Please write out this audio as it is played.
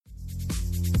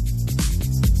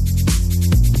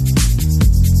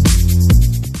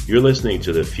You're listening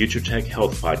to the Future Tech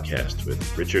Health Podcast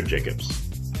with Richard Jacobs.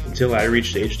 Until I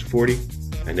reached age 40,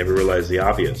 I never realized the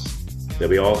obvious, that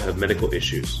we all have medical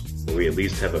issues, or we at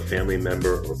least have a family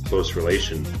member or close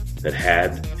relation that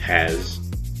had, has,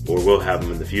 or will have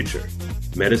them in the future.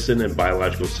 Medicine and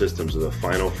biological systems are the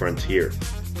final frontier.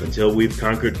 Until we've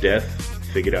conquered death,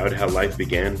 figured out how life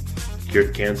began,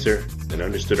 cured cancer, and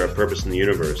understood our purpose in the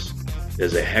universe,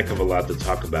 there's a heck of a lot to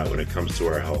talk about when it comes to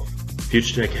our health.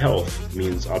 Future Tech Health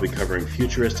means I'll be covering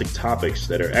futuristic topics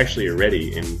that are actually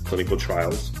already in clinical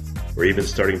trials, or even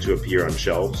starting to appear on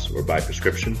shelves or by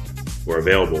prescription, or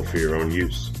available for your own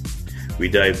use. We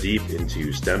dive deep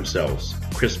into stem cells,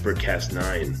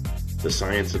 CRISPR-Cas9, the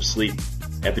science of sleep,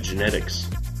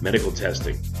 epigenetics, medical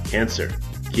testing, cancer,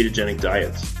 ketogenic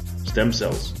diets, stem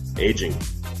cells, aging,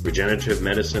 regenerative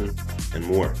medicine, and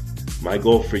more. My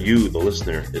goal for you, the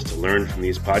listener, is to learn from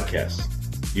these podcasts.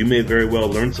 You may very well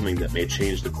learn something that may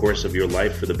change the course of your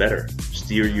life for the better,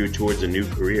 steer you towards a new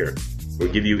career, or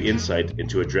give you insight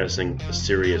into addressing a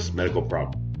serious medical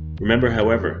problem. Remember,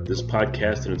 however, this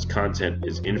podcast and its content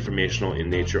is informational in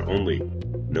nature only.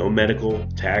 No medical,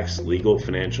 tax, legal,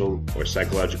 financial, or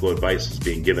psychological advice is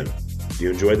being given. If you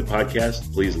enjoy the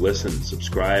podcast, please listen,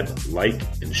 subscribe, like,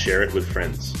 and share it with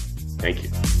friends. Thank you.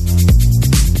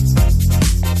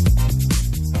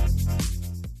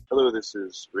 Hello, this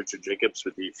is Richard Jacobs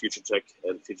with the Future Tech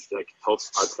and Future Tech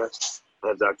Health Podcast. I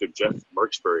have Dr. Jeff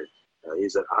Marksbury.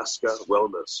 He's at Oska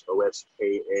Wellness,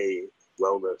 O-S-K-A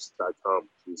wellness.com.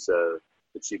 He's the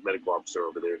Chief Medical Officer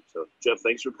over there. So, Jeff,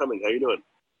 thanks for coming. How are you doing?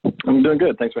 I'm doing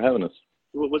good. Thanks for having us.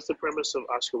 What's the premise of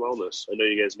Oska Wellness? I know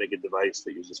you guys make a device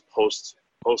that uses pulse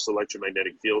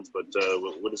electromagnetic fields, but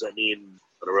what does that mean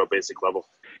on a real basic level?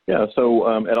 Yeah, so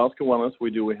at Oska Wellness,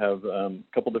 we have a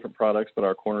couple different products, but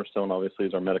our cornerstone obviously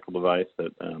is our medical device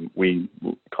that we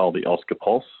call the Oska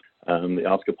Pulse. The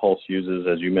Oska Pulse uses,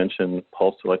 as you mentioned,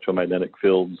 pulsed electromagnetic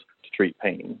fields to treat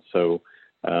pain. So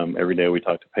every day we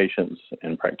talk to patients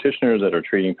and practitioners that are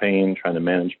treating pain, trying to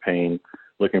manage pain,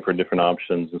 looking for different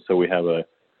options. And so we have a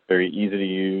very easy to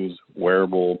use,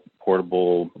 wearable,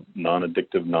 portable,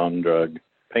 non-addictive, non-drug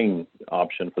pain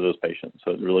option for those patients.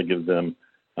 So it really gives them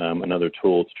another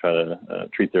tool to try to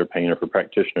treat their pain, or for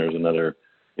practitioners, another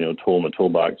tool in the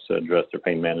toolbox to address their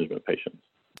pain management patients.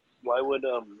 Why would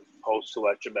pulsed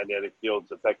electromagnetic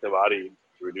fields affect the body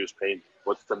to reduce pain?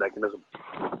 What's the mechanism?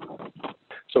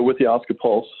 So with the Oska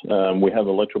Pulse, we have an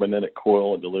electromagnetic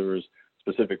coil that delivers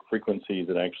specific frequencies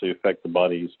that actually affect the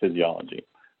body's physiology.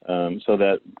 So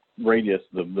that radius,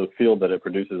 the field that it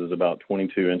produces is about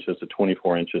 22 inches to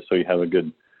 24 inches, so you have a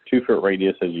good 2-foot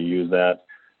radius as you use that.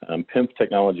 PIMP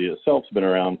technology itself has been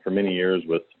around for many years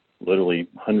with literally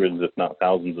hundreds, if not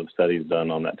thousands, of studies done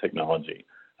on that technology.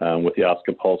 With the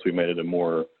Oska Pulse, we made it a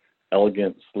more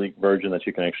elegant, sleek version that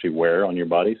you can actually wear on your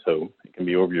body, so it can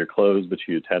be over your clothes, but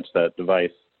you attach that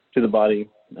device to the body.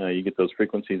 You get those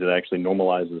frequencies that actually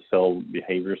normalize the cell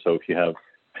behavior. So if you have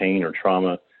pain or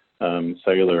trauma,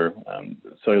 cellular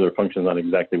function is not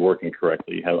exactly working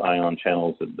correctly. You have ion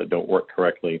channels that don't work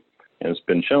correctly. And it's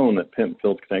been shown that PIMP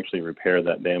fields can actually repair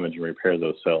that damage and repair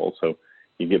those cells. So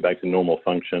you get back to normal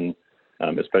function,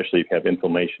 especially if you have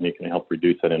inflammation. You can help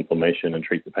reduce that inflammation and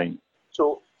treat the pain.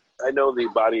 So I know the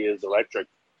body is electric.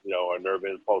 Our nerve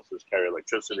impulses carry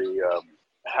electricity.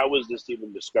 How was this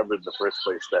even discovered in the first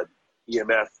place, that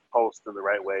EMF pulsed in the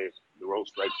right way, the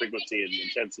right frequency and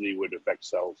intensity would affect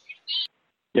cells?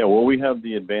 Yeah, well, we have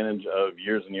the advantage of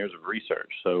years and years of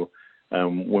research. So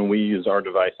when we use our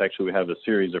device, actually we have a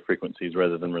series of frequencies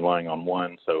rather than relying on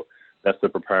one. So that's the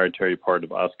proprietary part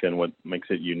of Oska and what makes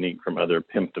it unique from other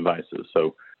PIMP devices.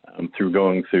 So through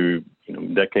going through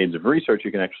decades of research,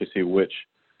 you can actually see which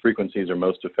frequencies are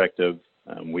most effective.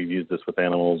 We've used this with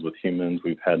animals, with humans.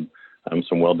 We've had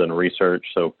some well-done research.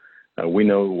 So we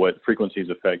know what frequencies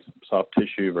affect soft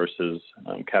tissue versus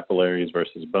capillaries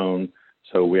versus bone.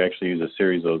 So we actually use a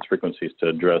series of those frequencies to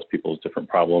address people's different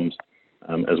problems,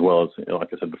 as well as, like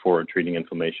I said before, treating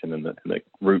inflammation and the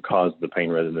root cause of the pain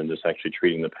rather than just actually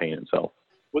treating the pain itself.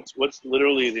 What's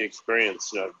literally the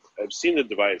experience? I've seen the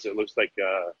device. It looks like,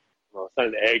 it's not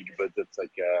an egg, but it's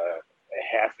like a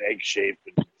half egg shape.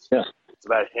 It's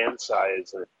about hand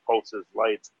size and it pulses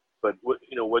light. But will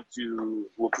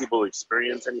people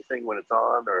experience anything when it's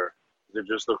on, or does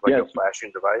it just look like a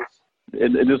flashing device?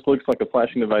 It just looks like a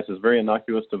flashing device. It's a very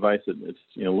innocuous device. It's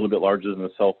a little bit larger than a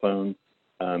cell phone.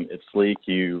 It's sleek.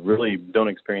 You really don't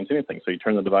experience anything. So you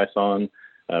turn the device on.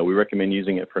 We recommend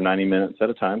using it for 90 minutes at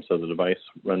a time. So the device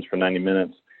runs for 90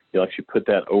 minutes. You'll actually put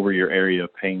that over your area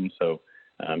of pain. So,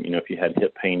 if you had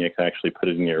hip pain, you can actually put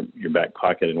it in your back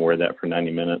pocket and wear that for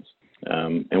 90 minutes.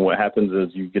 And what happens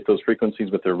is you get those frequencies,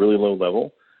 but they're really low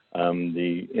level.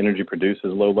 the energy produced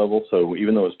is low level. So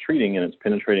even though it's treating and it's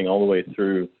penetrating all the way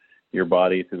through your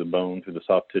body, through the bone, through the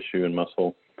soft tissue and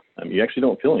muscle, you actually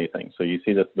don't feel anything. So you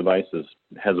see that the device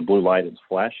has a blue light, it's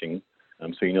flashing,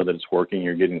 so you know that it's working,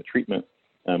 you're getting the treatment.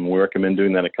 We recommend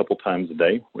doing that a couple times a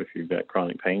day if you've got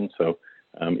chronic pain. So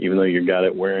even though you've got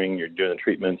it wearing, you're doing the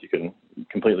treatment, you can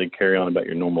completely carry on about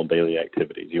your normal daily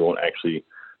activities. You won't actually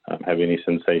have any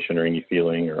sensation or any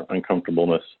feeling or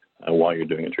uncomfortableness while you're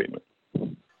doing a treatment.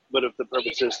 But if the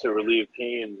purpose is to relieve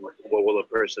pain, what will a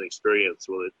person experience?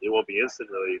 It won't be instant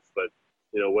relief, but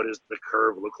what does the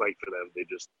curve look like for them?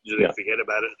 Do they forget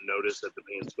about it and notice that the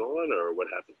pain's gone, or what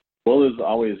happens? Well, there's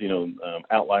always,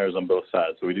 outliers on both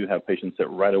sides. So we do have patients that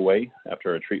right away,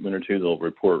 after a treatment or two, they'll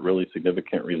report really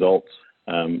significant results.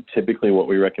 Typically what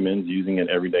we recommend is using it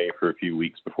every day for a few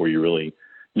weeks before you really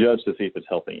judge to see if it's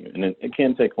helping you. And it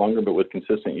can take longer, but with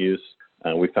consistent use,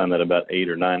 we found that about 8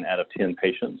 or 9 out of 10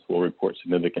 patients will report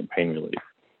significant pain relief.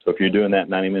 So if you're doing that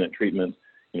 90-minute treatment,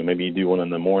 maybe you do one in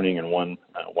the morning and one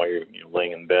while you're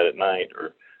laying in bed at night, or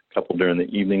a couple during the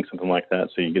evening, something like that.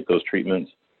 So you get those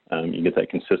treatments, you get that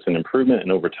consistent improvement,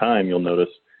 and over time you'll notice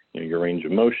your range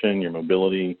of motion, your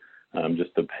mobility,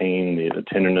 just the pain, the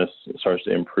tenderness starts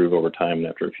to improve over time. And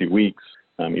after a few weeks,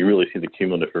 you really see the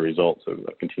cumulative results of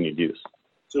continued use.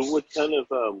 So what kind of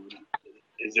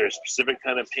is there a specific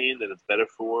kind of pain that it's better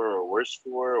for or worse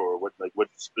for, or what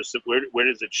specific, where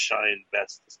does it shine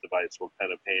best, this device? What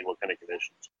kind of pain, what kind of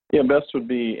conditions? Yeah, best would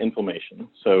be inflammation.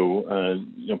 So,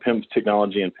 PIMP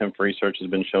technology and PIMP research has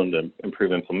been shown to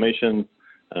improve inflammation.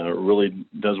 Really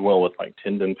does well with like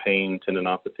tendon pain,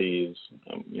 tendinopathies,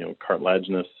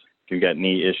 cartilaginous, if you've got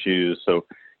knee issues. So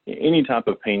any type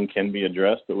of pain can be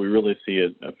addressed, but we really see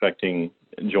it affecting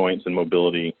joints and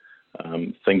mobility,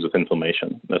 things with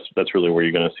inflammation. That's really where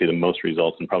you're going to see the most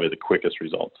results and probably the quickest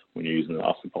results when you're using the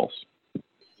OsteoPulse.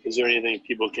 Is there anything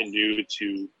people can do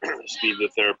to speed the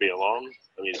therapy along?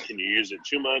 I mean, can you use it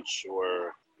too much,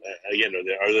 or again, are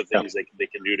there other things they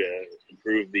can do to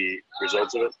improve the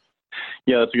results of it?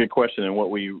 Yeah, that's a good question. And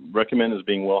what we recommend is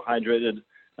being well hydrated.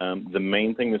 The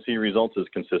main thing to see results is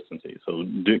consistency. So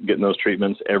getting those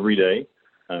treatments every day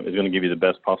is going to give you the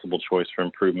best possible choice for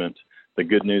improvement. The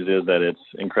good news is that it's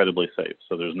incredibly safe.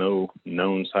 So there's no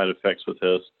known side effects with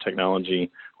this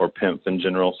technology or PIMP in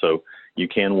general. So you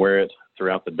can wear it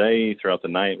throughout the day, throughout the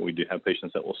night. We do have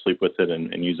patients that will sleep with it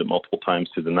and use it multiple times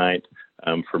through the night.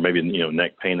 For maybe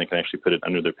neck pain, they can actually put it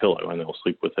under their pillow and they'll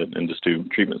sleep with it and just do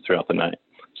treatments throughout the night.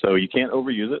 So you can't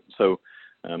overuse it. So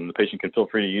the patient can feel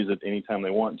free to use it anytime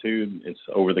they want to. It's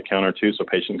over the counter too, so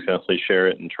patients can actually share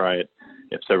it and try it.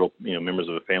 If several members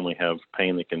of a family have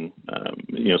pain, they can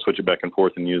switch it back and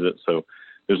forth and use it. So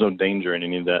there's no danger in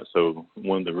any of that. So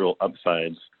one of the real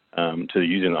upsides to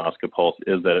using the OsteoPulse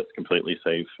is that it's completely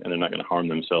safe and they're not going to harm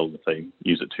themselves if they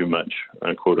use it too much,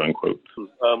 quote unquote.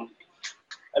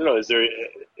 I don't know. Is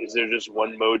there just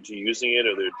one mode to using it?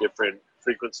 Are there different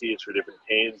frequencies for different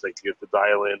pains? Like, you have to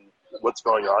dial in what's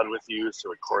going on with you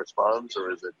so it corresponds,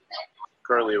 or is it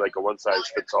currently like a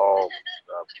one-size-fits-all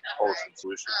pulse and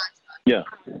solution? Yeah.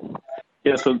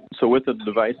 So with the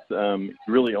device, you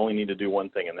really only need to do one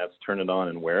thing, and that's turn it on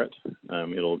and wear it.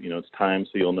 It'll, it's timed,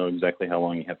 so you'll know exactly how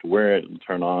long you have to wear it. It'll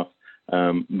turn off.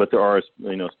 But there are,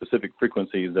 specific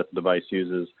frequencies that the device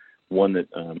uses. One that,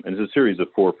 and it's a series of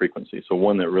 4 frequencies. So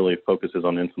one that really focuses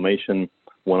on inflammation,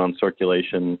 one on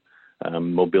circulation,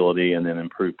 mobility, and then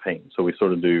improved pain. So we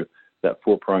sort of do that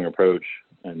 4-prong approach,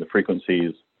 and the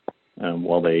frequencies,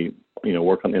 while they,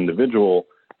 work on individual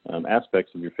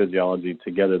aspects of your physiology,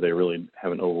 together they really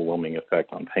have an overwhelming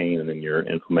effect on pain and then your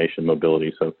inflammation,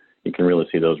 mobility. So you can really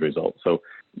see those results. So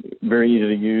very easy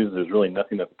to use. There's really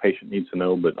nothing that the patient needs to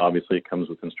know, but obviously it comes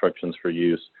with instructions for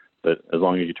use. But as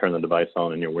long as you turn the device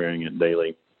on and you're wearing it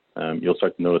daily, you'll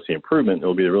start to notice the improvement.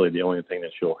 It'll be really the only thing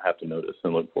that you'll have to notice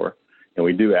and look for. And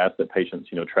we do ask that patients,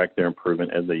 track their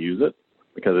improvement as they use it,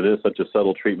 because it is such a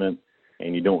subtle treatment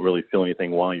and you don't really feel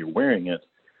anything while you're wearing it.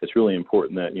 It's really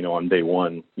important that, on day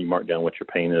one, you mark down what your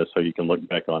pain is so you can look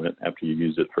back on it after you've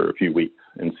used it for a few weeks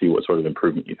and see what sort of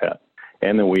improvement you've had.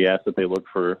 And then we ask that they look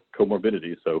for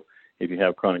comorbidities. So if you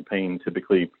have chronic pain,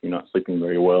 typically you're not sleeping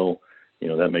very well,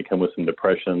 that may come with some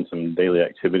depression, some daily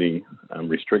activity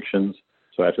restrictions.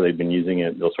 So after they've been using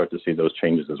it, they'll start to see those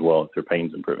changes as well if their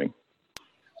pain's improving.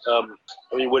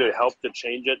 Would it help to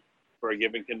change it for a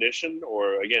given condition,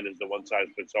 or again, is the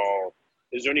one-size-fits-all?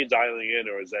 Is there any dialing in,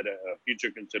 or is that a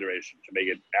future consideration to make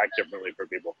it act differently for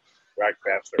people, or act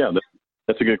faster? Yeah,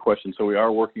 that's a good question. So we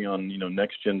are working on,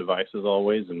 next-gen devices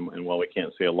always, and while we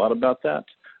can't say a lot about that,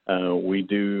 we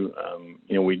do,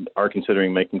 we are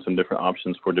considering making some different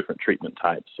options for different treatment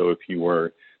types. So if you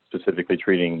were, specifically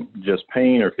treating just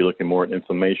pain, or if you're looking more at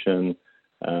inflammation,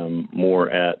 more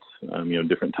at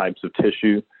different types of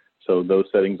tissue. So those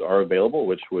settings are available,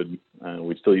 which would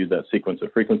we still use that sequence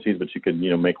of frequencies, but you could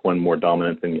make one more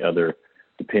dominant than the other,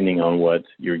 depending on what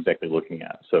you're exactly looking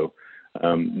at. So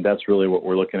that's really what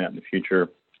we're looking at in the future.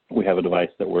 We have a device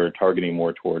that we're targeting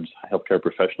more towards healthcare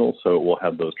professionals, so it will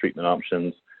have those treatment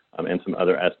options and some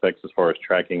other aspects as far as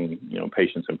tracking,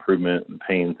 patients' improvement and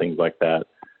pain, things like that.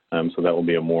 So that will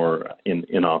be a more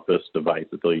in-office device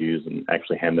that they'll use and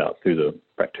actually hand out through the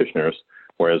practitioners.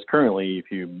 Whereas currently, if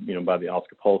you buy the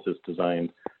Oscar Pulse, it's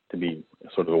designed to be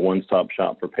sort of a one-stop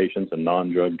shop for patients, a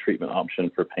non-drug treatment option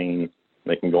for pain.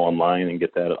 They can go online and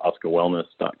get that at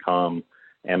oscarwellness.com,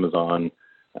 Amazon.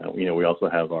 We also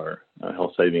have our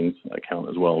health savings account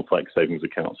as well, and Flex savings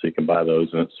account, so you can buy those,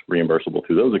 and it's reimbursable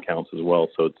through those accounts as well.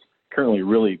 So it's currently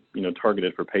really,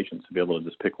 targeted for patients to be able to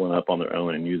just pick one up on their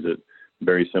own and use it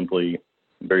very simply,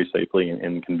 very safely,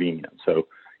 and convenient. So,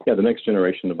 yeah, the next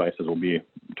generation devices will be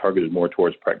targeted more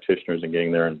towards practitioners and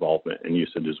getting their involvement and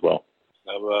usage as well.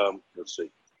 Let's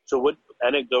see. So what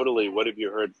have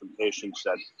you heard from patients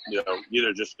that,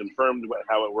 either just confirmed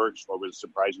how it works or was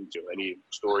surprising to you? Any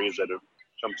stories that have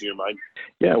come to your mind?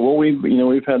 Yeah, well,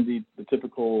 we've had the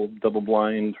typical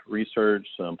double-blind research,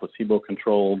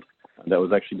 placebo-controlled, that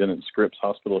was actually done at Scripps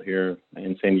Hospital here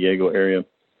in San Diego area.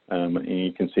 And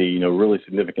you can see, really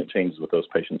significant changes with those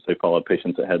patients. They followed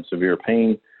patients that had severe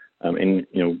pain and,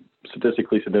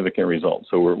 statistically significant results.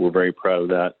 So we're very proud of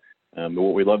that. But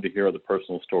what we love to hear are the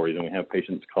personal stories. And we have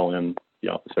patients call in the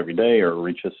office every day or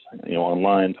reach us,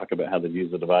 online, talk about how they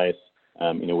use the device.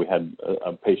 We had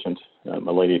a patient,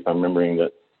 a lady, if I'm remembering,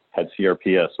 that had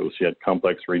CRPS. So she had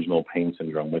complex regional pain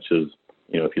syndrome, which is,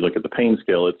 if you look at the pain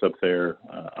scale, it's up there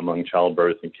among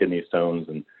childbirth and kidney stones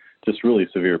and just really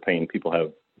severe pain. People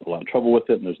have a lot of trouble with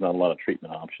it, and there's not a lot of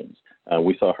treatment options.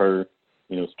 We saw her,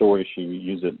 story. She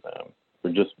used it for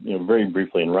just, very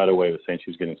briefly, and right away was saying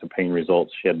she was getting some pain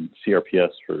results. She had CRPS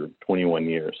for 21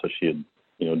 years, so she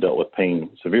had, dealt with pain,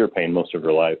 severe pain, most of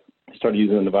her life. Started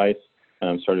using the device,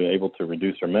 started able to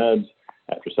reduce her meds.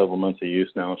 After several months of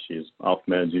use now, she's off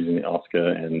meds using the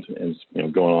OSCA and is,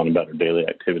 going on about her daily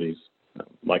activities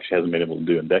like she hasn't been able to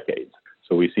do in decades.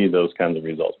 So we see those kinds of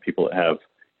results. People that have,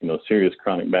 serious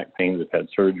chronic back pain, they've had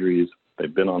surgeries,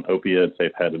 they've been on opiates,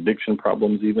 they've had addiction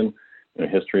problems even,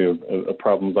 history of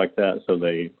problems like that. So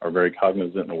they are very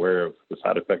cognizant and aware of the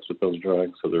side effects with those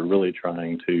drugs. So they're really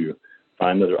trying to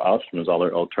find other options,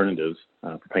 other alternatives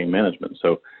for pain management.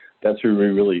 So that's who we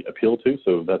really appeal to.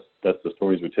 So that's the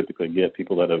stories we typically get,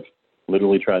 people that have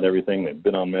literally tried everything. They've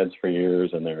been on meds for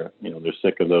years, and they're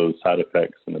sick of those side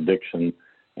effects and addiction,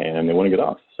 and they want to get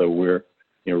off. So we're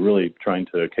really trying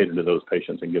to cater to those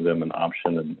patients and give them an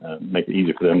option and make it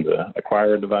easy for them to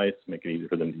acquire a device, make it easy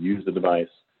for them to use the device.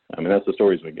 That's the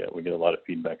stories we get. We get a lot of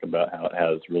feedback about how it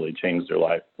has really changed their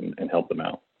life and helped them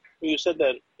out. You said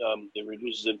that it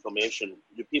reduces inflammation.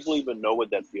 Do people even know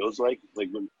what that feels like? Like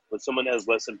when someone has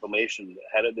less inflammation,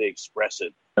 how do they express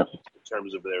it in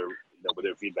terms of their with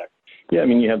their feedback? Yeah,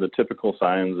 you have the typical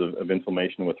signs of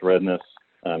inflammation with redness,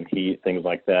 heat, things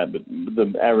like that. But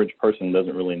the average person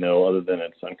doesn't really know, other than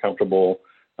it's uncomfortable.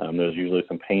 There's usually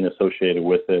some pain associated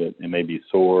with it. It may be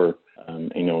sore,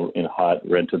 in hot,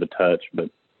 red to the touch. But,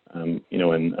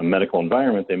 in a medical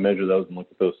environment, they measure those and look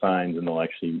at those signs, and they'll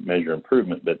actually measure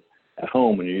improvement. But at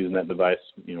home, when you're using that device,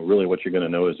 really what you're going to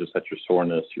know is just that your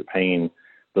soreness, your pain,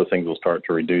 those things will start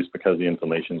to reduce because the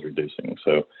inflammation is reducing.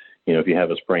 So, if you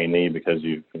have a sprained knee because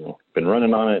you've been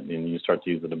running on it and you start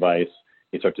to use the device,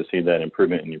 you start to see that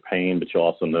improvement in your pain, but you'll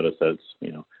also notice that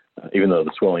it's, even though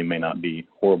the swelling may not be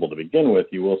horrible to begin with,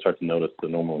 you will start to notice the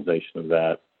normalization of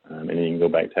that. And then you can go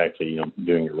back to actually,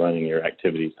 doing your running, your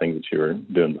activities, things that you were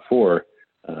doing before.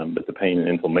 But the pain and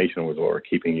inflammation was what were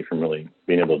keeping you from really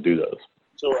being able to do those.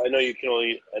 So I know you can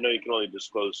only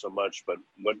disclose so much, but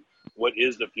what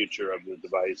is the future of the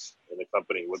device and the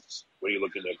company? What are you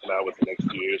looking to come out with the next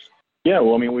few years? Yeah,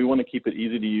 well, we want to keep it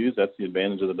easy to use. That's the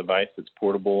advantage of the device. It's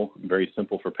portable, very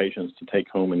simple for patients to take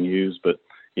home and use. But,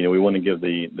 we want to give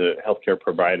the healthcare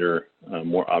provider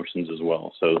more options as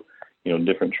well. So,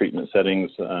 different treatment settings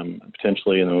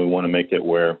potentially, and then we want to make it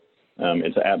where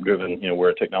it's app-driven. We're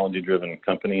a technology-driven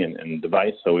company and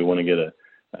device, so we want to get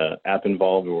a app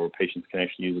involved where patients can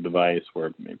actually use the device,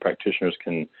 where practitioners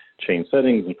can change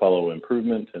settings and follow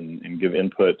improvement and give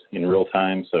input in real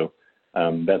time. So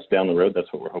that's down the road.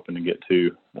 That's what we're hoping to get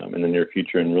to in the near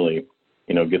future, and really,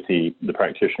 get the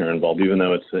practitioner involved. Even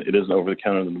though it is an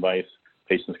over-the-counter device,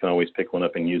 patients can always pick one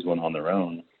up and use one on their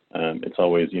own. It's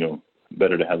always,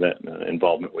 better to have that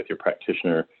involvement with your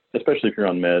practitioner, especially if you're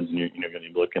on meds and you're going to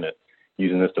be looking at,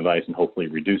 using this device and hopefully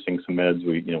reducing some meds,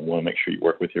 we want to make sure you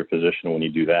work with your physician when you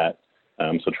do that.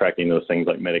 So tracking those things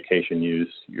like medication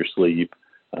use, your sleep,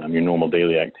 your normal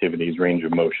daily activities, range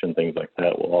of motion, things like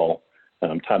that will all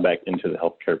tie back into the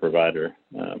healthcare provider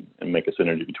and make a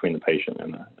synergy between the patient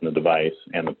and the device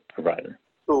and the provider.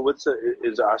 So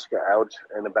is Oscar out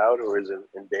and about, or is it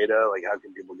in beta? Like, how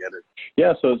can people get it?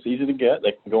 Yeah, so it's easy to get.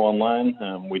 They can go online.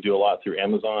 We do a lot through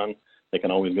Amazon. They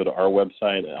can always go to our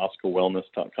website at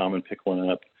oscarwellness.com and pick one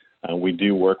up. We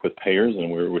do work with payers, and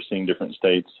we're seeing different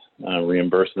states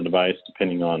reimburse the device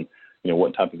depending on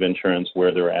what type of insurance,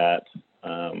 where they're at,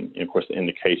 of course the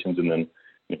indications, and then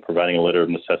providing a letter of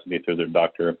necessity through their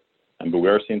doctor. But we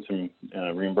are seeing some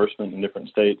reimbursement in different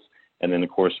states. And then, of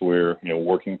course, we're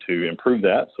working to improve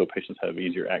that so patients have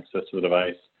easier access to the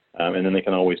device. And then they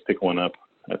can always pick one up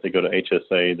if they go to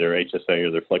HSA, their HSA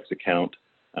or their Flex account.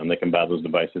 They can buy those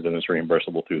devices, and it's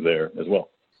reimbursable through there as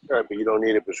well. All right, but you don't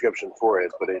need a prescription for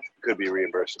it, but it could be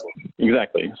reimbursable.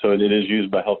 Exactly. So it is used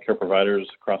by healthcare providers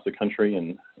across the country,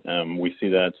 and we see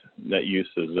that use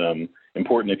is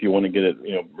important if you want to get it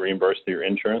reimbursed through your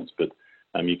insurance. But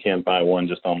you can't buy one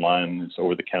just online. It's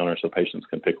over the counter, so patients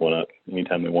can pick one up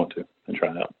anytime they want to and try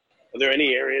it out. Are there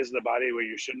any areas in the body where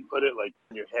you shouldn't put it, like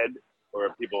in your head, or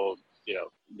people,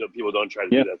 people don't try to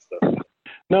do that stuff?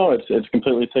 No, it's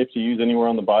completely safe to use anywhere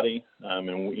on the body.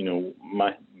 And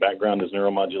my background is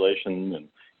neuromodulation and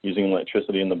using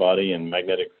electricity in the body and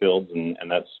magnetic fields, and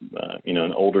that's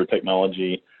an older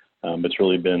technology. It's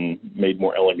really been made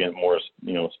more elegant, more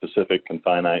specific and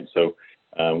finite. So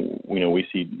we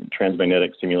see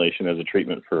transmagnetic stimulation as a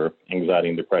treatment for anxiety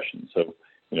and depression. So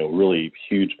really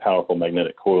huge, powerful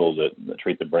magnetic coils that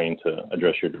treat the brain to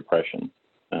address your depression.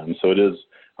 So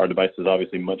our device is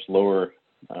obviously much lower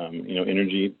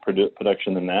energy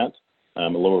production than that, a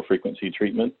lower frequency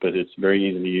treatment, but it's very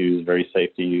easy to use, very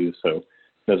safe to use. So it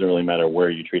doesn't really matter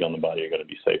where you treat on the body, you're going to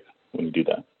be safe when you do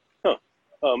that.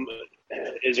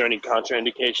 Is there any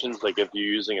contraindications? Like if you're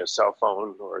using a cell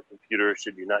phone or a computer,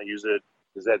 should you not use it?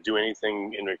 Does that do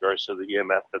anything in regards to the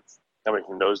EMF that's coming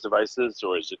from those devices,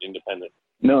 or is it independent?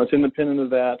 No, it's independent of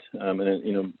that.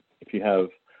 And if you have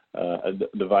a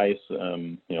device,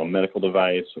 medical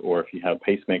device, or if you have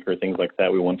pacemaker, things like that,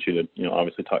 we want you to,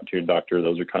 obviously talk to your doctor.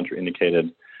 Those are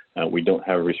contraindicated. We don't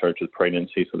have research with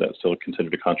pregnancy, so that's still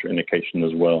considered a contraindication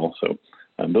as well. So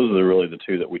those are really the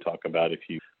two that we talk about. If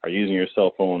you are using your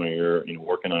cell phone or you're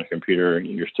working on a computer,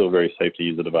 you're still very safe to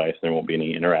use the device. There won't be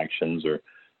any interactions or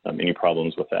any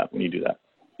problems with that when you do that.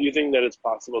 Do you think that it's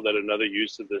possible that another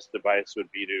use of this device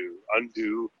would be to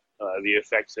undo the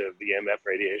effects of the EMF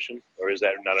radiation, or is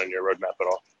that not on your roadmap at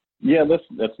all? Yeah,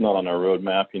 that's not on our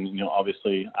roadmap. And,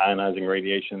 obviously ionizing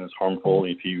radiation is harmful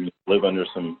if you live under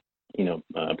some,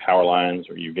 power lines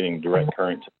or you're getting direct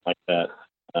current like that.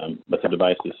 But the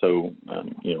device is so,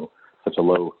 such a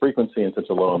low frequency and such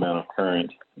a low amount of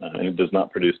current, and it does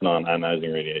not produce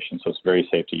non-ionizing radiation. So it's very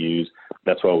safe to use.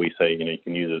 That's why we say, you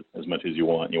can use it as much as you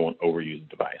want. You won't overuse the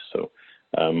device. So,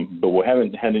 but we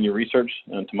haven't had any research,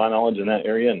 to my knowledge, in that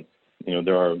area. And,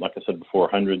 there are, like I said before,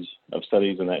 hundreds of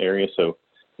studies in that area. So,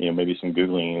 maybe some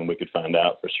Googling and we could find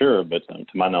out for sure. But to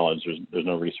my knowledge, there's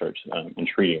no research in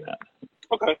treating that.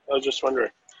 Okay. I was just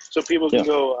wondering. So people can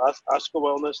go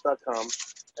OscarWellness.com,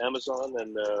 Amazon,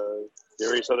 and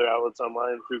various other outlets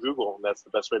online through Google. And that's the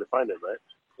best way to find it, right?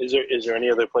 Is there any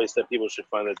other place that people should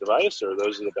find the device, or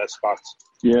those are the best spots?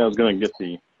 Yeah, I was going to get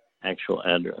the actual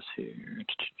address here.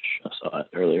 I saw it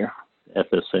earlier.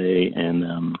 FSA and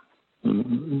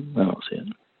I don't see it.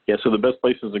 Yeah, so the best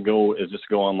places to go is just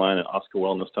go online at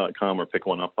OscarWellness.com or pick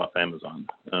one up off Amazon.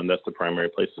 That's the primary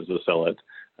places to sell it.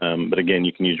 But again,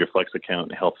 you can use your Flex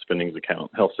account, health savings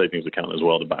account as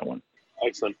well to buy one.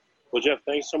 Excellent. Well, Jeff,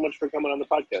 thanks so much for coming on the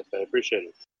podcast. I appreciate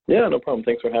it. Yeah, no problem.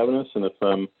 Thanks for having us. And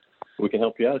if we can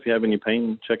help you out, if you have any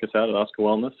pain, check us out at Oscar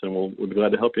Wellness, and we'll be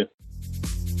glad to help you.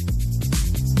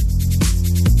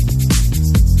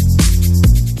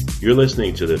 You're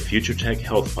listening to the Future Tech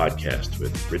Health Podcast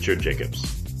with Richard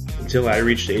Jacobs. Until I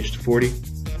reached age 40,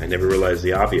 I never realized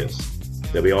the obvious,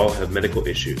 that we all have medical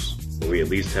issues, or we at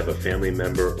least have a family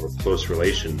member or close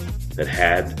relation that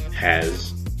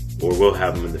has, or will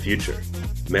have them in the future.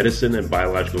 Medicine and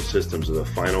biological systems are the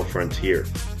final frontier.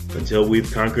 Until we've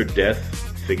conquered death,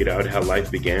 figured out how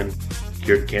life began,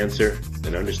 cured cancer,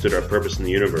 and understood our purpose in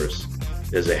the universe,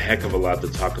 there's a heck of a lot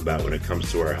to talk about when it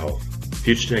comes to our health.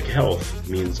 Future Tech Health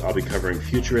means I'll be covering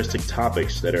futuristic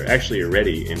topics that are actually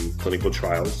already in clinical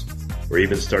trials, or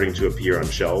even starting to appear on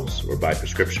shelves or by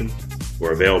prescription,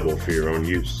 or available for your own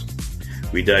use.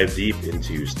 We dive deep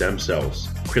into stem cells,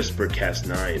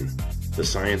 CRISPR-Cas9, the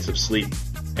science of sleep,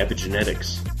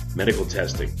 epigenetics, medical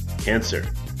testing, cancer,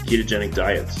 ketogenic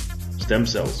diets, stem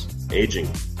cells, aging,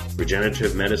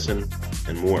 regenerative medicine,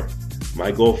 and more.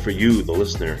 My goal for you, the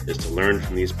listener, is to learn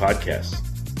from these podcasts.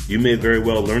 You may very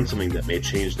well learn something that may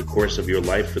change the course of your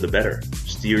life for the better,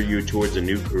 steer you towards a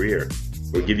new career,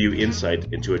 or give you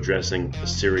insight into addressing a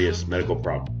serious medical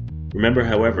problem. Remember,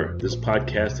 however, this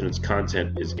podcast and its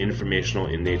content is informational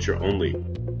in nature only.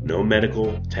 No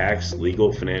medical, tax,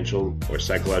 legal, financial, or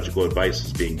psychological advice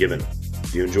is being given.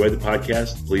 If you enjoyed the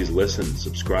podcast, please listen,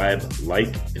 subscribe,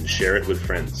 like, and share it with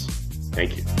friends.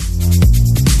 Thank you.